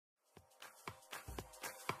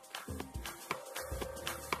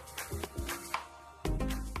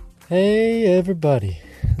Hey everybody,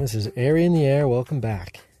 this is Airy in the Air. Welcome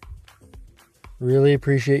back. Really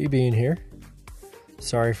appreciate you being here.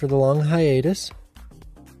 Sorry for the long hiatus.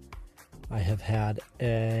 I have had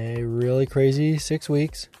a really crazy 6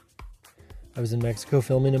 weeks. I was in Mexico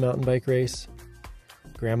filming a mountain bike race.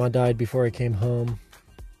 Grandma died before I came home.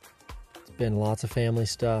 It's been lots of family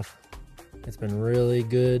stuff. It's been really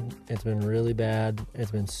good. It's been really bad.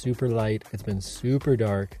 It's been super light. It's been super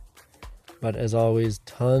dark. But as always,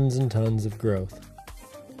 tons and tons of growth.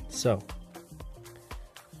 So,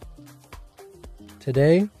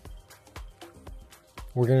 today,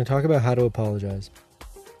 we're going to talk about how to apologize.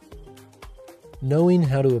 Knowing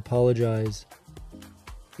how to apologize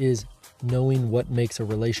is knowing what makes a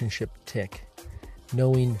relationship tick,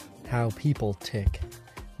 knowing how people tick,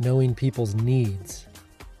 knowing people's needs,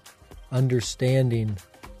 understanding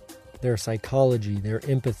their psychology, their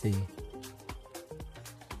empathy,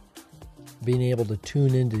 being able to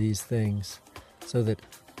tune into these things so that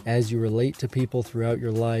as you relate to people throughout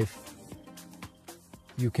your life,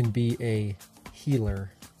 you can be a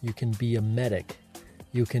healer, you can be a medic,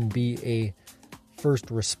 you can be a first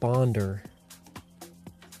responder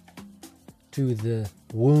to the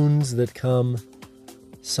wounds that come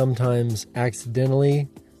sometimes accidentally,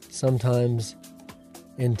 sometimes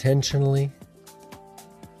intentionally.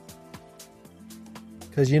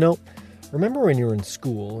 Because, remember when you were in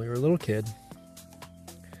school, you were a little kid,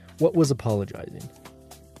 what was apologizing?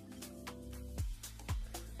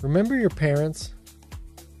 Remember your parents?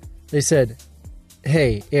 They said,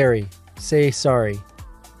 hey, Ari, say sorry.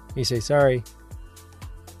 You say sorry.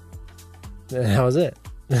 And that was it.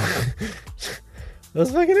 That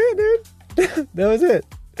was fucking it, dude. That was it.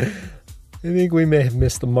 I think we may have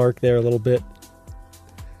missed the mark there a little bit.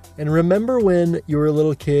 And remember when you were a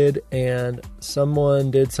little kid and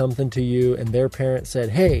someone did something to you and their parent said,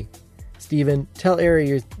 hey, Steven, tell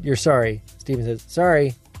Ari you're sorry. Steven says,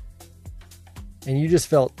 sorry. And you just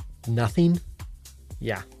felt nothing?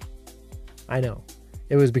 Yeah, I know.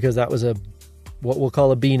 It was because that was what we'll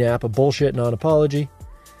call a BNAP, a bullshit non-apology,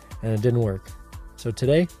 and it didn't work. So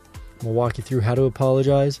today, I'm going to walk you through how to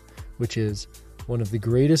apologize, which is one of the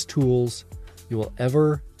greatest tools you will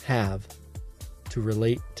ever have to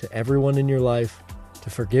relate to everyone in your life, to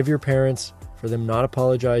forgive your parents for them not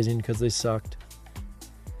apologizing because they sucked.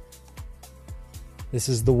 This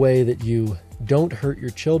is the way that you don't hurt your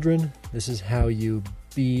children. This is how you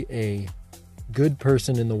be a good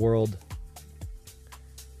person in the world.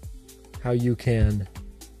 How you can,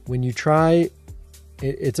 when you try,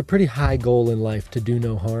 it's a pretty high goal in life to do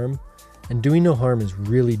no harm. And doing no harm is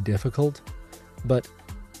really difficult. But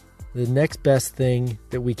the next best thing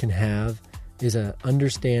that we can have is an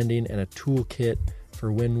understanding and a toolkit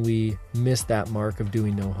for when we miss that mark of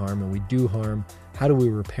doing no harm and we do harm. How do we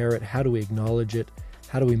repair it? How do we acknowledge it?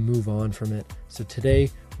 How do we move on from it? So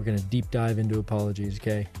today, we're going to deep dive into apologies,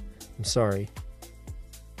 okay? I'm sorry.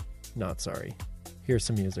 Not sorry. Here's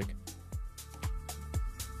some music.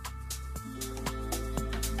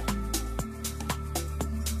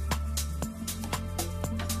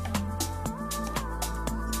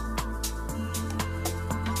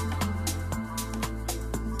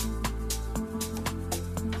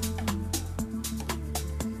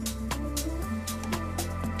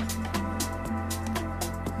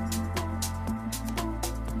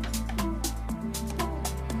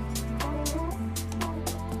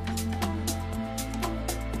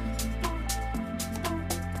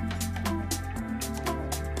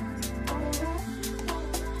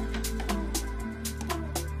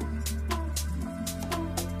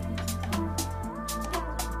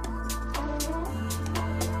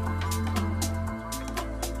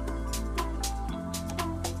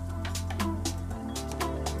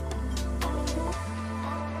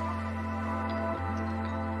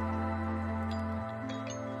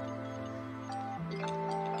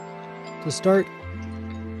 To start,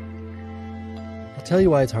 I'll tell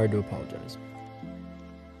you why it's hard to apologize.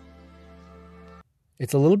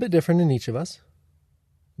 It's a little bit different in each of us,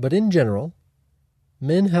 but in general,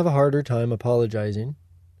 men have a harder time apologizing,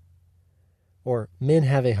 or men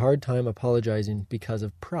have a hard time apologizing because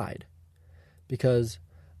of pride. Because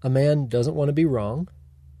a man doesn't want to be wrong.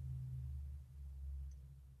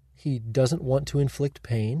 He doesn't want to inflict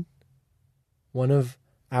pain. One of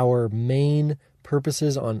our main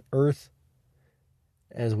purposes on earth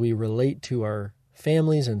as we relate to our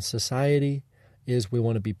families and society is we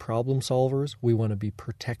want to be problem solvers. We want to be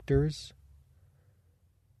protectors.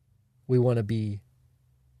 We want to be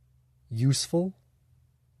useful.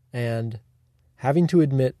 And having to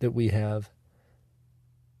admit that we have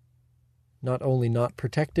not only not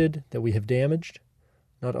protected, that we have damaged,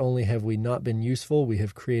 Not only have we not been useful, we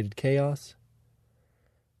have created chaos.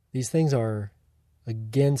 These things are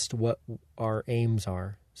against what our aims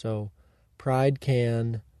are. So pride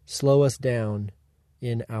can slow us down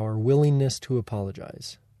in our willingness to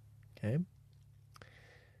apologize. Okay?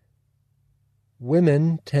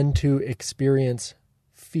 Women tend to experience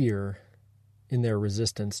fear in their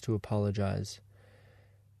resistance to apologize.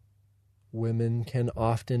 Women can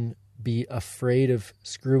often be afraid of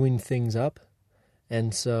screwing things up,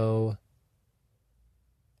 and so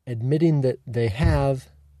admitting that they have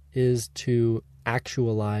is to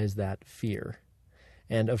actualize that fear.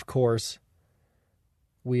 And of course,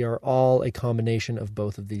 we are all a combination of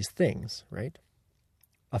both of these things, right?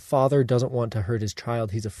 A father doesn't want to hurt his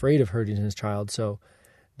child. He's afraid of hurting his child, so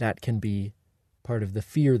that can be part of the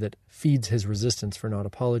fear that feeds his resistance for not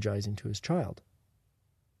apologizing to his child.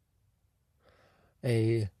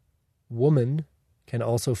 A woman can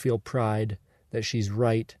also feel pride that she's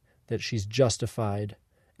right, that she's justified,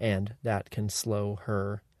 and that can slow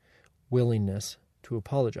her willingness to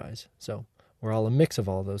apologize. So we're all a mix of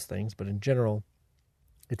all those things, but in general,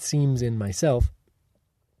 it seems in myself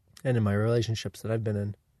and in my relationships that I've been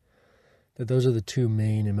in that those are the two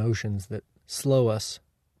main emotions that slow us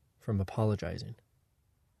from apologizing.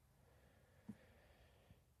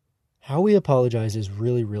 How we apologize is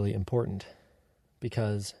really, really important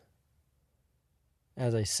because,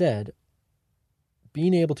 as I said,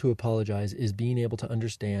 being able to apologize is being able to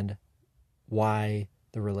understand why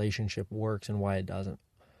the relationship works and why it doesn't.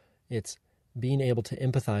 It's being able to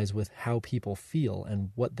empathize with how people feel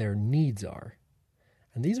and what their needs are.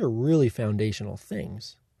 And these are really foundational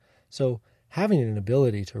things. So having an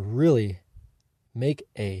ability to really make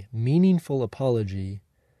a meaningful apology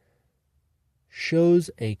shows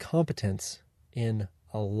a competence in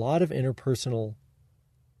a lot of interpersonal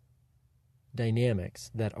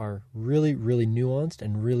dynamics that are really, really nuanced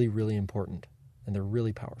and really, really important. And they're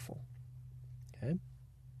really powerful. Okay?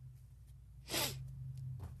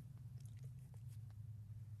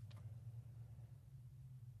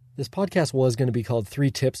 This podcast was going to be called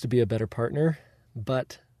 3 Tips to Be a Better Partner,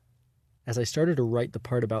 but as I started to write the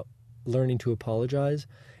part about learning to apologize,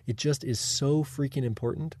 it just is so freaking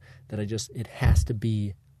important that it has to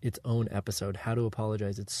be its own episode. How to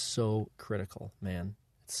apologize. It's so critical, man.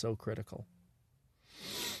 It's so critical.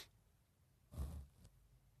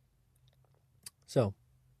 So,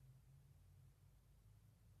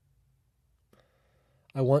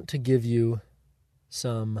 I want to give you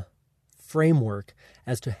some framework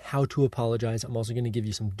as to how to apologize. I'm also going to give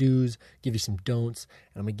you some do's, give you some don'ts,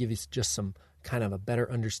 and I'm going to give you just some kind of a better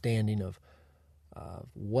understanding of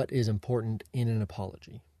what is important in an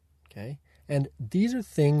apology. Okay? And these are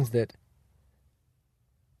things that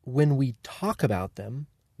when we talk about them,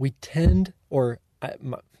 we tend,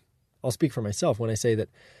 I'll speak for myself when I say that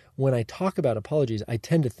when I talk about apologies, I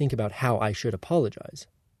tend to think about how I should apologize.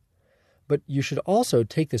 But you should also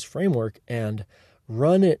take this framework and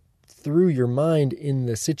run it through your mind in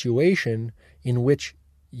the situation in which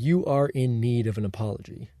you are in need of an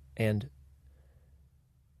apology. And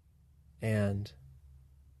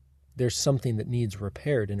there's something that needs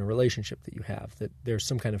repaired in a relationship that you have, that there's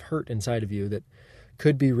some kind of hurt inside of you that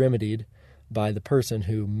could be remedied by the person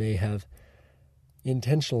who may have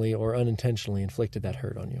intentionally or unintentionally inflicted that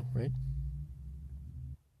hurt on you, right?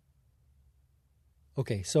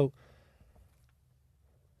 Okay, so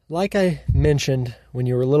like I mentioned, when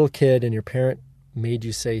you were a little kid and your parent made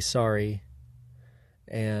you say sorry,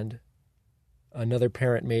 and another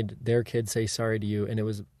parent made their kid say sorry to you, and it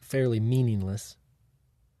was fairly meaningless,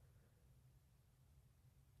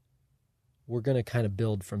 we're going to kind of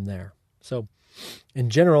build from there. So, in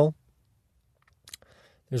general,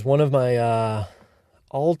 there's one of my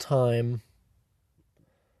all-time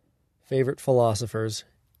favorite philosophers.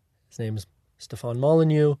 His name is Stefan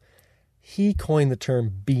Molyneux. He coined the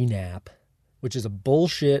term BNAP, which is a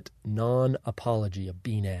bullshit non-apology, a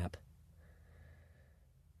BNAP.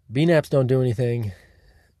 BNAPs don't do anything,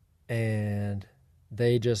 and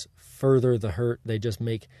they just further the hurt. They just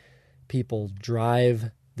make people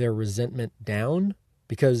drive their resentment down,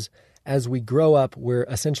 because as we grow up, we're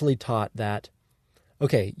essentially taught that,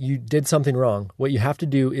 okay, you did something wrong. What you have to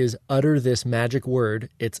do is utter this magic word.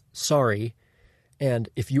 It's sorry. And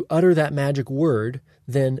if you utter that magic word,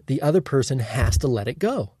 then the other person has to let it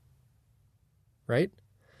go. Right?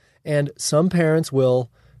 And some parents will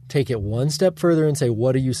take it one step further and say,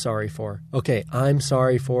 what are you sorry for? Okay, I'm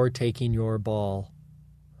sorry for taking your ball.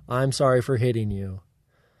 I'm sorry for hitting you.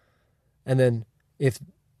 And then if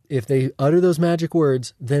they utter those magic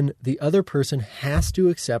words, then the other person has to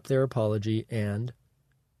accept their apology and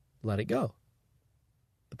let it go.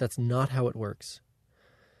 But that's not how it works.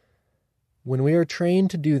 When we are trained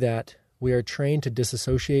to do that, we are trained to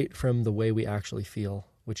disassociate from the way we actually feel,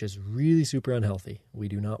 which is really super unhealthy. We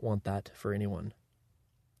do not want that for anyone.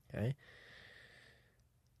 Okay?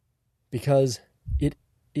 Because it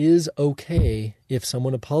is okay if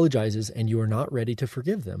someone apologizes and you are not ready to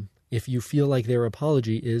forgive them, if you feel like their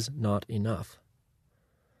apology is not enough.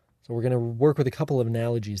 So we're going to work with a couple of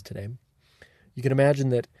analogies today. You can imagine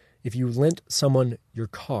that if you lent someone your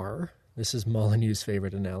car, this is Molyneux's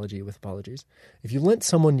favorite analogy with apologies. If you lent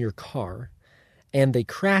someone your car and they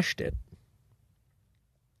crashed it,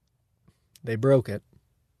 they broke it,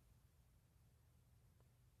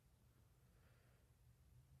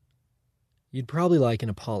 you'd probably like an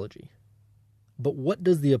apology. But what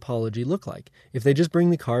does the apology look like? If they just bring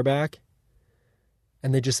the car back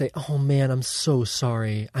and they just say, "Oh man, I'm so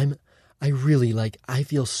sorry. I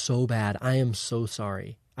feel so bad. I am so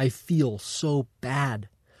sorry. I feel so bad.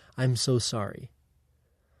 I'm so sorry."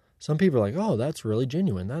 Some people are like, "Oh, that's really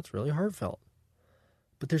genuine. That's really heartfelt."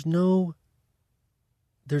 But there's no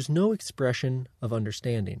expression of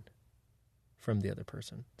understanding from the other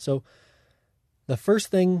person. So the first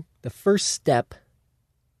step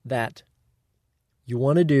that you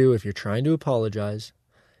want to do if you're trying to apologize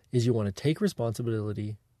is you want to take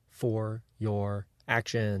responsibility for your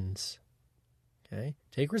actions. Okay?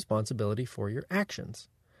 Take responsibility for your actions.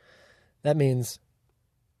 That means,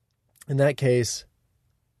 in that case,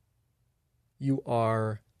 you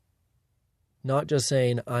are not just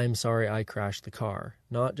saying, "I'm sorry I crashed the car."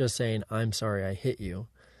 Not just saying, "I'm sorry I hit you."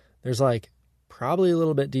 There's probably a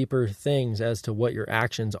little bit deeper things as to what your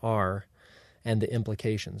actions are and the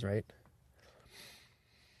implications, right?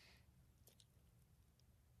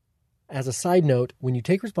 As a side note, when you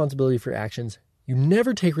take responsibility for actions, you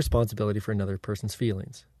never take responsibility for another person's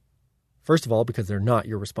feelings. First of all, because they're not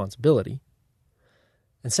your responsibility.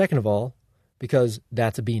 And second of all, because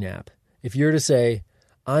that's a BNAP. If you're to say,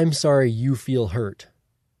 "I'm sorry you feel hurt,"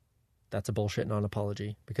 that's a bullshit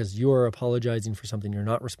non-apology, because you are apologizing for something you're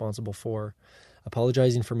not responsible for.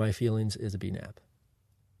 Apologizing for my feelings is a BNAP.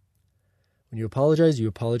 When you apologize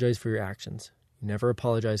for your actions. You never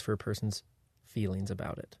apologize for a person's feelings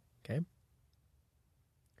about it. Okay?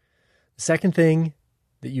 The second thing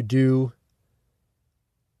that you do,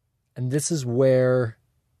 and this is where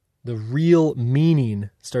the real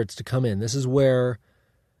meaning starts to come in. This is where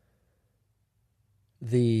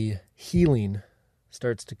the healing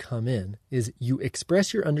starts to come in, is you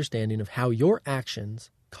express your understanding of how your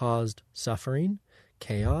actions caused suffering,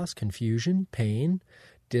 chaos, confusion, pain,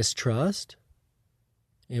 distrust,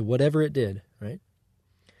 whatever it did, right?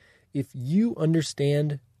 If you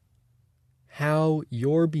understand how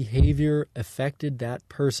your behavior affected that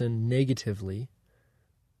person negatively,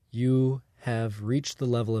 you have reached the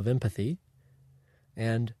level of empathy,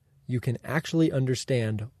 and you can actually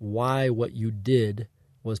understand why what you did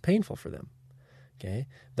was painful for them. Okay?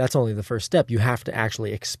 That's only the first step. You have to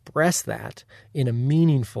actually express that in a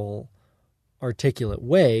meaningful, articulate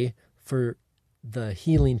way for the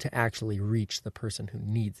healing to actually reach the person who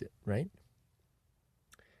needs it, right?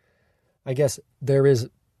 I guess there is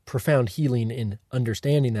profound healing in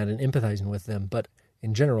understanding that and empathizing with them, but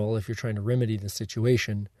in general, if you're trying to remedy the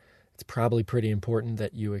situation, it's probably pretty important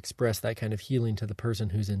that you express that kind of healing to the person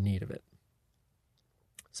who's in need of it.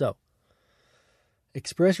 So,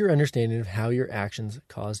 express your understanding of how your actions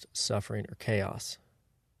caused suffering or chaos.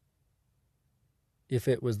 If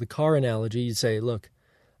it was the car analogy, you'd say, "Look,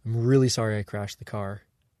 I'm really sorry I crashed the car.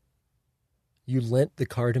 You lent the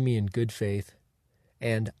car to me in good faith,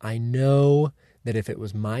 and I know that if it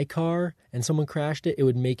was my car and someone crashed it, it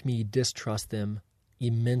would make me distrust them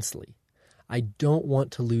immensely. I don't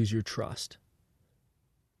want to lose your trust."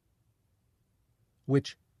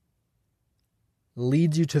 Which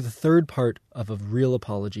leads you to the third part of a real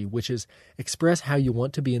apology, which is express how you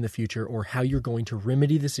want to be in the future or how you're going to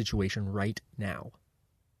remedy the situation right now.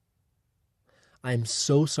 "I'm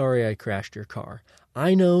so sorry I crashed your car.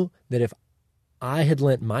 I know that if I had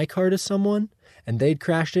lent my car to someone and they'd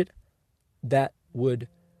crashed it, that would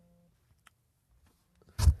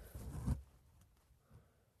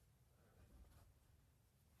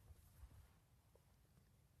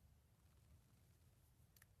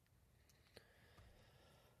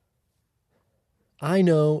I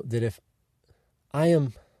know that if I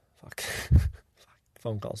am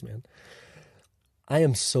phone calls, man. I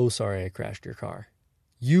am so sorry I crashed your car.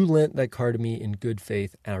 You lent that car to me in good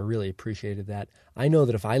faith, and I really appreciated that. I know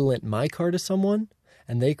that if I lent my car to someone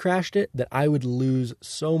and they crashed it, that I would lose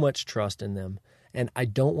so much trust in them. And I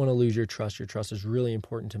don't want to lose your trust. Your trust is really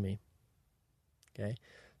important to me." Okay?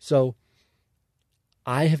 So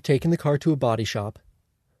I have taken the car to a body shop.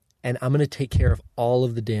 and I'm going to take care of all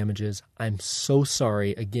of the damages. I'm so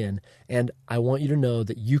sorry again. And I want you to know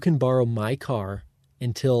that you can borrow my car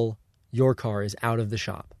until your car is out of the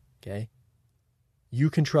shop, okay? You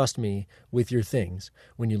can trust me with your things.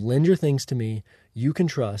 When you lend your things to me, you can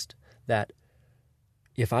trust that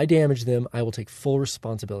if I damage them, I will take full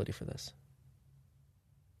responsibility for this.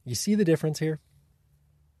 You see the difference here?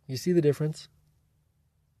 You see the difference?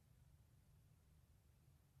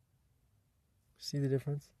 See the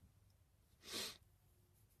difference?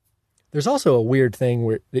 There's also a weird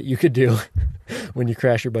thing that you could do when you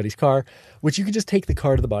crash your buddy's car, which you could just take the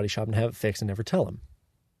car to the body shop and have it fixed and never tell him.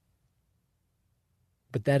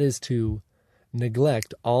 But that is to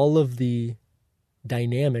neglect all of the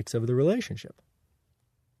dynamics of the relationship.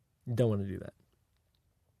 You don't want to do that.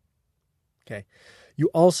 Okay. You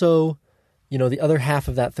also, the other half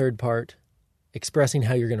of that third part, expressing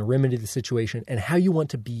how you're going to remedy the situation and how you want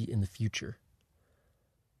to be in the future.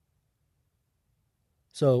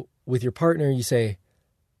 So with your partner, you say,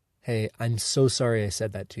 hey, I'm so sorry I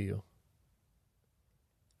said that to you.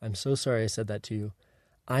 I'm so sorry I said that to you.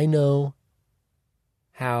 I know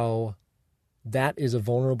how that is a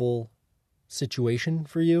vulnerable situation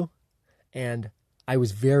for you, and I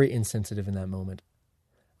was very insensitive in that moment.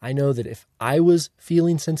 I know that if I was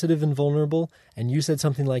feeling sensitive and vulnerable and you said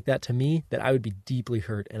something like that to me, that I would be deeply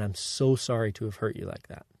hurt, and I'm so sorry to have hurt you like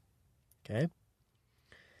that. Okay?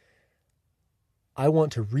 I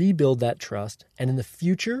want to rebuild that trust, and in the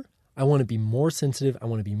future, I want to be more sensitive. I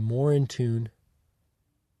want to be more in tune.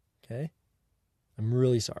 Okay? I'm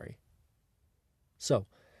really sorry. So,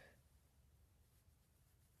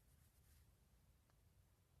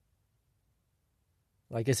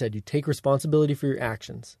 like I said, you take responsibility for your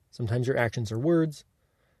actions. Sometimes your actions are words.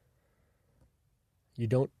 You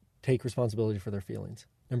don't take responsibility for their feelings.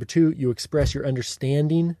 Number 2, you express your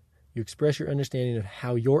understanding. You express your understanding of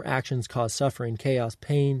how your actions cause suffering, chaos,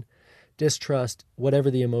 pain, distrust,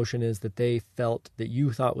 whatever the emotion is that they felt that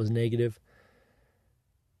you thought was negative.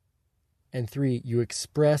 And 3, you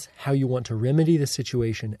express how you want to remedy the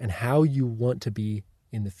situation and how you want to be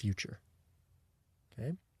in the future.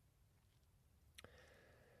 Okay?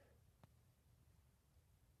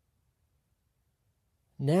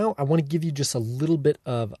 Now, I want to give you just a little bit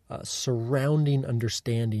of a surrounding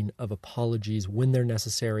understanding of apologies when they're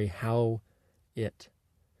necessary, how it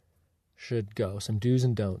should go, some do's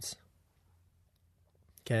and don'ts.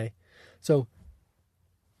 Okay? So,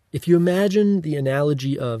 if you imagine the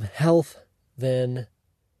analogy of health, then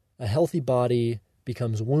a healthy body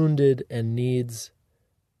becomes wounded and needs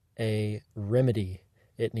a remedy.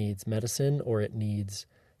 It needs medicine or it needs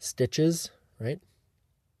stitches, right?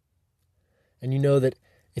 And you know that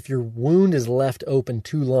if your wound is left open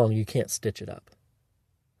too long, you can't stitch it up.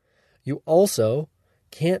 You also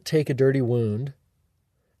can't take a dirty wound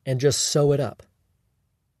and just sew it up.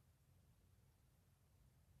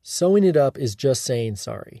 Sewing it up is just saying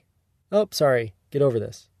sorry. Oh, sorry. Get over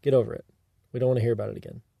this. Get over it. We don't want to hear about it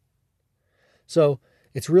again. So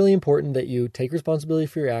it's really important that you take responsibility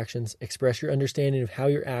for your actions, express your understanding of how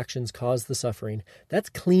your actions cause the suffering. That's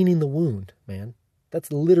cleaning the wound, man.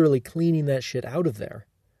 That's literally cleaning that shit out of there.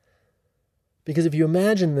 Because if you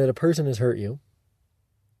imagine that a person has hurt you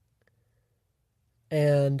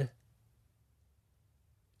and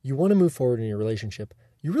you want to move forward in your relationship,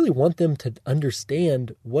 you really want them to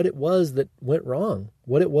understand what it was that went wrong,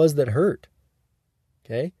 what it was that hurt.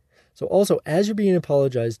 Okay? So also, as you're being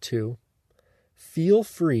apologized to, feel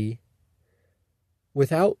free,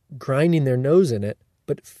 without grinding their nose in it,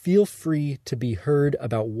 but feel free to be heard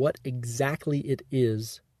about what exactly it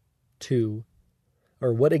is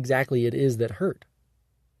what exactly it is that hurt.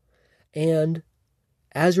 And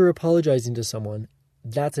as you're apologizing to someone,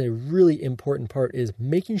 that's a really important part, is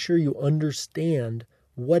making sure you understand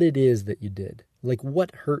what it is that you did. Like,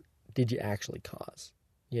 what hurt did you actually cause?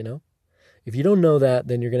 If you don't know that,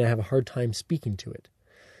 then you're going to have a hard time speaking to it.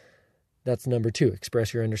 That's number 2,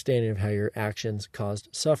 express your understanding of how your actions caused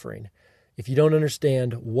suffering. If you don't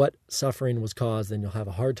understand what suffering was caused, then you'll have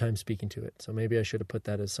a hard time speaking to it. So maybe I should have put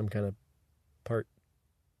that as some kind of part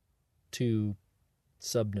 2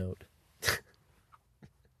 subnote.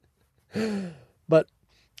 But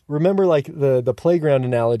remember, like the playground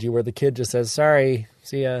analogy where the kid just says, sorry,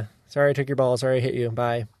 see ya, sorry I took your ball, sorry I hit you,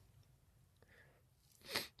 bye.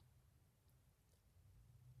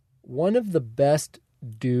 One of the best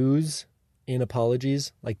do's in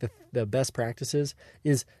apologies, like the best practices,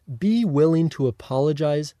 is be willing to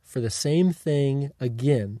apologize for the same thing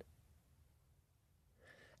again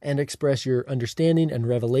and express your understanding and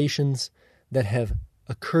revelations that have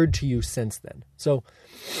occurred to you since then. So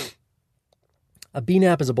a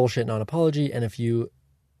BNAP is a bullshit non-apology, and if you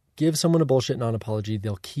give someone a bullshit non-apology,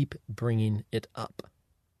 they'll keep bringing it up.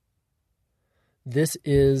 This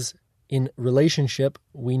is, in relationship,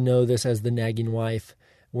 we know this as the nagging wife,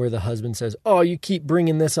 where the husband says, oh, you keep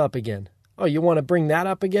bringing this up again. Oh, you want to bring that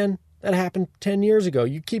up again? That happened 10 years ago.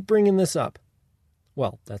 You keep bringing this up.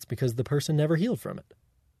 Well, that's because the person never healed from it.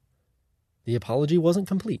 The apology wasn't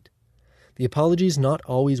complete. The apology is not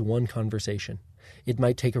always one conversation. It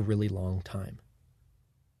might take a really long time.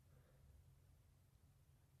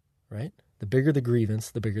 Right? The bigger the grievance,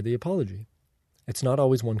 the bigger the apology. It's not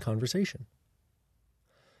always one conversation.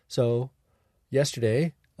 So,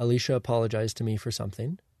 yesterday, Alicia apologized to me for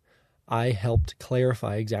something. I helped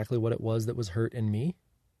clarify exactly what it was that was hurt in me.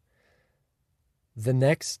 The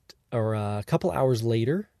next, or a couple hours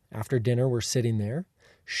later, after dinner, we're sitting there.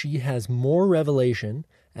 She has more revelation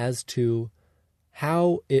as to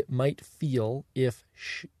how it might feel if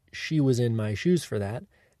she was in my shoes for that.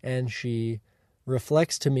 And she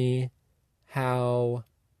reflects to me how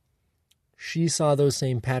she saw those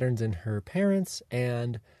same patterns in her parents,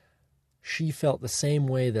 and she felt the same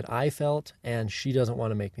way that I felt, and she doesn't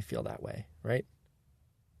want to make me feel that way, right?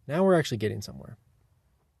 Now we're actually getting somewhere.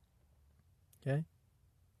 Okay?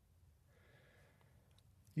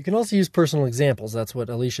 You can also use personal examples. That's what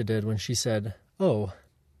Alicia did when she said, oh,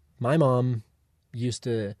 my mom used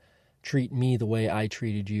to treat me the way I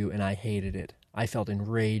treated you, and I hated it. I felt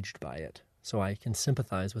enraged by it. So I can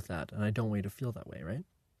sympathize with that, and I don't want you to feel that way, right?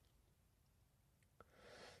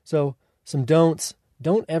 So, some don'ts.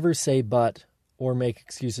 Don't ever say but or make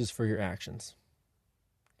excuses for your actions.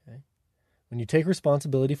 Okay? When you take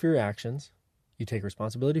responsibility for your actions, you take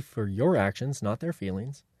responsibility for your actions, not their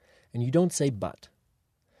feelings, and you don't say but.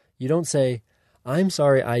 You don't say, I'm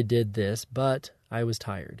sorry I did this, but I was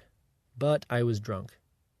tired, but I was drunk,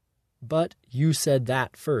 but you said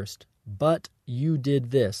that first, but you did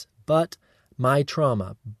this, but my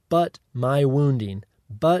trauma, but my wounding,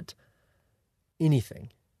 but anything.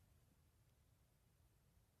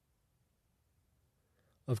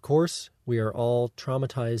 Of course, we are all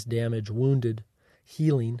traumatized, damaged, wounded,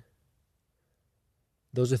 healing.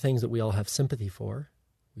 Those are things that we all have sympathy for.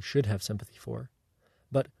 We should have sympathy for.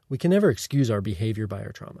 But we can never excuse our behavior by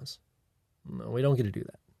our traumas. No, we don't get to do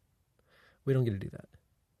that. We don't get to do that.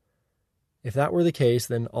 If that were the case,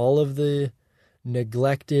 then all of the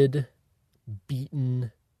neglected,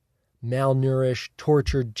 beaten, malnourished,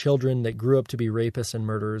 tortured children that grew up to be rapists and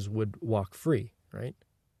murderers would walk free, right?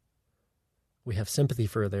 We have sympathy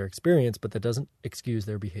for their experience, but that doesn't excuse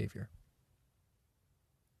their behavior.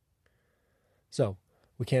 So,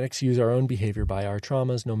 we can't excuse our own behavior by our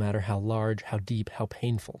traumas, no matter how large, how deep, how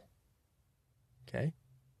painful. Okay?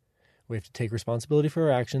 We have to take responsibility for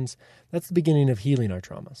our actions. That's the beginning of healing our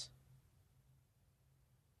traumas.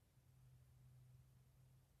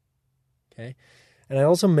 Okay? And I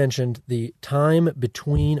also mentioned the time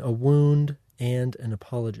between a wound and an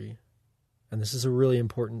apology. And this is a really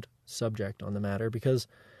important subject on the matter, because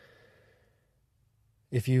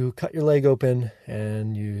if you cut your leg open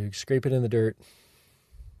and you scrape it in the dirt,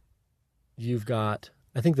 you've got,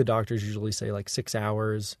 I think the doctors usually say like 6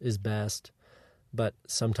 hours is best, but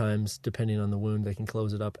sometimes depending on the wound, they can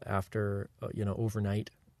close it up after, overnight.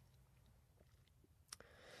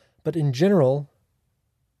 But in general,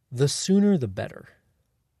 the sooner the better.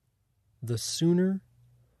 The sooner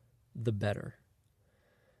the better.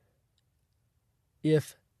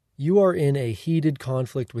 If you are in a heated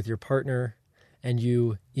conflict with your partner and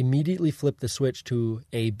you immediately flip the switch to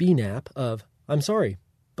a BNAP of, I'm sorry,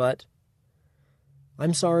 but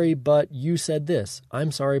you said this.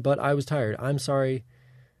 I'm sorry, but I was tired. I'm sorry,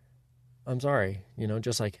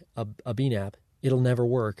 just like a BNAP, it'll never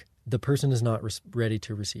work. The person is not ready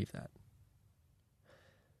to receive that.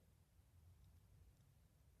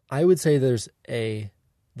 I would say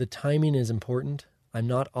the timing is important. I'm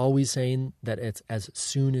not always saying that it's as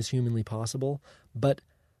soon as humanly possible, but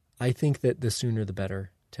I think that the sooner the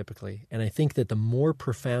better, typically. And I think that the more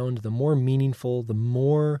profound, the more meaningful, the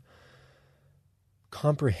more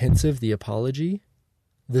comprehensive the apology,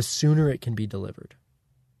 the sooner it can be delivered.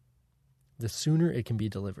 The sooner it can be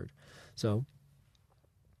delivered. So,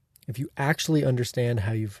 if you actually understand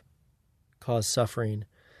how you've caused suffering,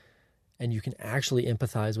 and you can actually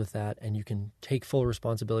empathize with that, and you can take full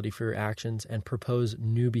responsibility for your actions and propose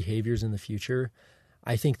new behaviors in the future,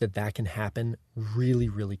 I think that can happen really,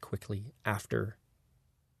 really quickly after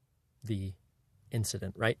the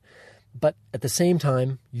incident, right? But at the same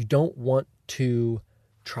time, you don't want to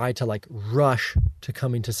try to rush to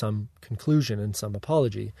coming to some conclusion and some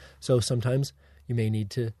apology. So sometimes you may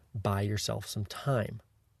need to buy yourself some time.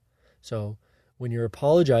 So when you're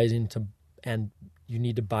apologizing and you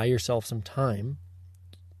need to buy yourself some time,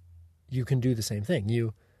 you can do the same thing.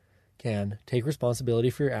 You can take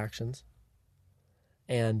responsibility for your actions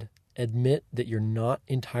and admit that you're not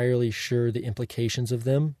entirely sure the implications of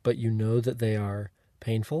them, but you know that they are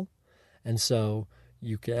painful. And so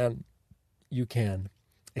you can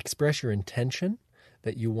express your intention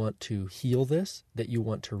that you want to heal this, that you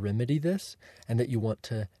want to remedy this, and that you want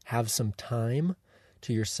to have some time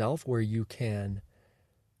to yourself where you can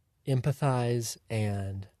empathize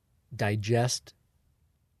and digest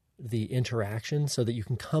the interaction so that you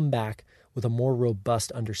can come back with a more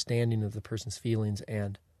robust understanding of the person's feelings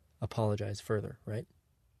and apologize further, right?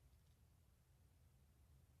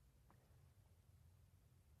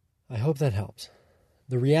 I hope that helps.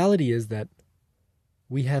 The reality is that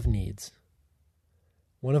we have needs.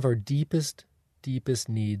 One of our deepest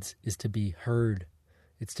needs is to be heard.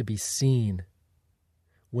 It's to be seen.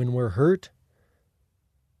 When we're hurt,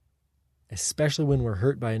 especially when we're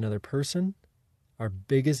hurt by another person, our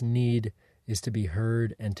biggest need is to be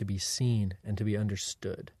heard and to be seen and to be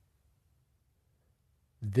understood.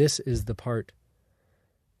 This is the part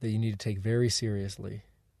that you need to take very seriously.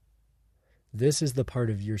 This is the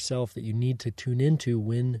part of yourself that you need to tune into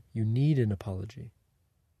when you need an apology.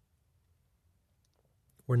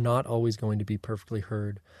 We're not always going to be perfectly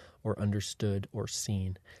heard or understood or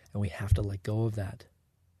seen, and we have to let go of that.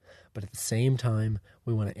 But at the same time,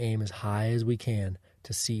 we want to aim as high as we can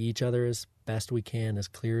to see each other as best we can, as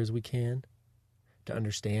clear as we can, to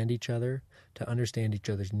understand each other, to understand each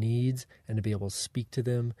other's needs, and to be able to speak to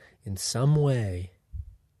them in some way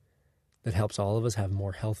that helps all of us have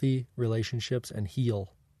more healthy relationships and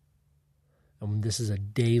heal. And this is a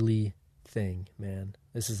daily thing, man.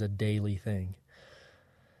 This is a daily thing.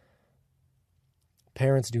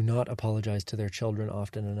 Parents do not apologize to their children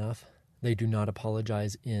often enough. They do not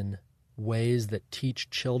apologize in ways that teach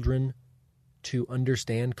children to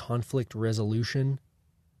understand conflict resolution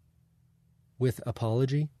with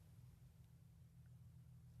apology.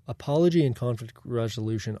 Apology and conflict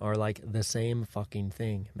resolution are like the same fucking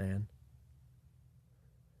thing, man.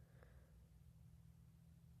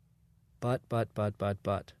 But.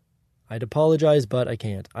 I'd apologize, but I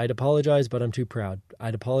can't. I'd apologize, but I'm too proud.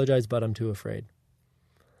 I'd apologize, but I'm too afraid.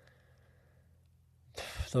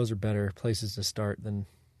 Those are better places to start than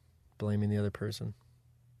blaming the other person.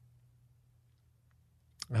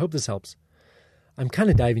 I hope this helps. I'm kind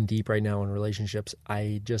of diving deep right now in relationships.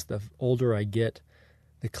 The older I get,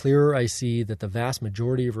 the clearer I see that the vast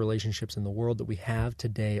majority of relationships in the world that we have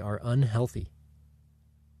today are unhealthy.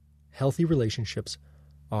 Healthy relationships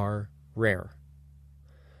are rare.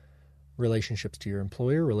 Relationships to your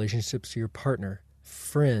employer, relationships to your partner,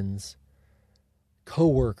 friends,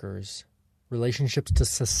 co-workers, relationships to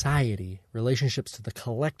society, relationships to the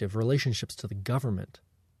collective, relationships to the government.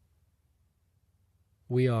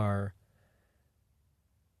 We are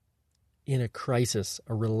in a crisis,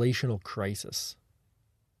 a relational crisis.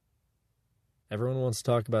 Everyone wants to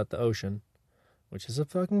talk about the ocean, which is a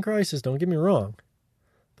fucking crisis, don't get me wrong.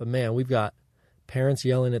 But man, we've got parents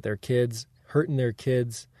yelling at their kids, hurting their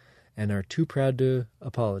kids, and are too proud to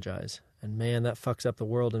apologize. And man, that fucks up the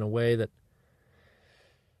world in a way that,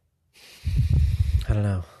 I don't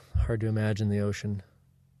know, hard to imagine the ocean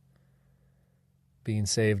being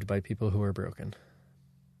saved by people who are broken.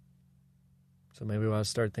 So maybe we ought to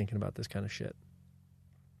start thinking about this kind of shit.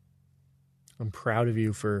 I'm proud of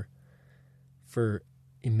you for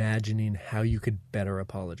imagining how you could better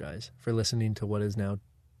apologize, for listening to what is now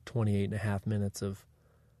 28 and a half minutes of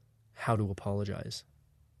how to apologize.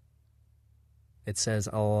 It says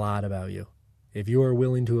a lot about you. If you are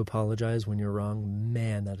willing to apologize when you're wrong,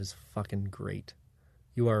 man, that is fucking great.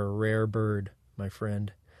 You are a rare bird, my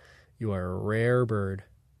friend. You are a rare bird.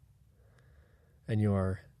 And you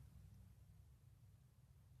are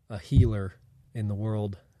a healer in the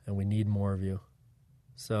world, and we need more of you.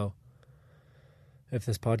 So, if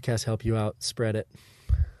this podcast helped you out, spread it.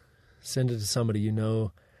 Send it to somebody you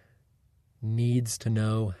know needs to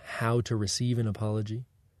know how to receive an apology,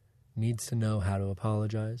 needs to know how to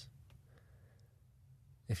apologize.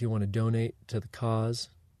 If you want to donate to the cause,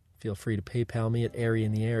 feel free to PayPal me at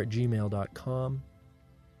airyintheair@gmail.com.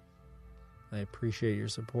 I appreciate your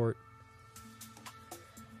support.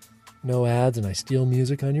 No ads, and I steal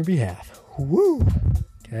music on your behalf. Woo!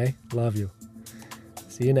 Okay, love you.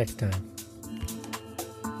 See you next time.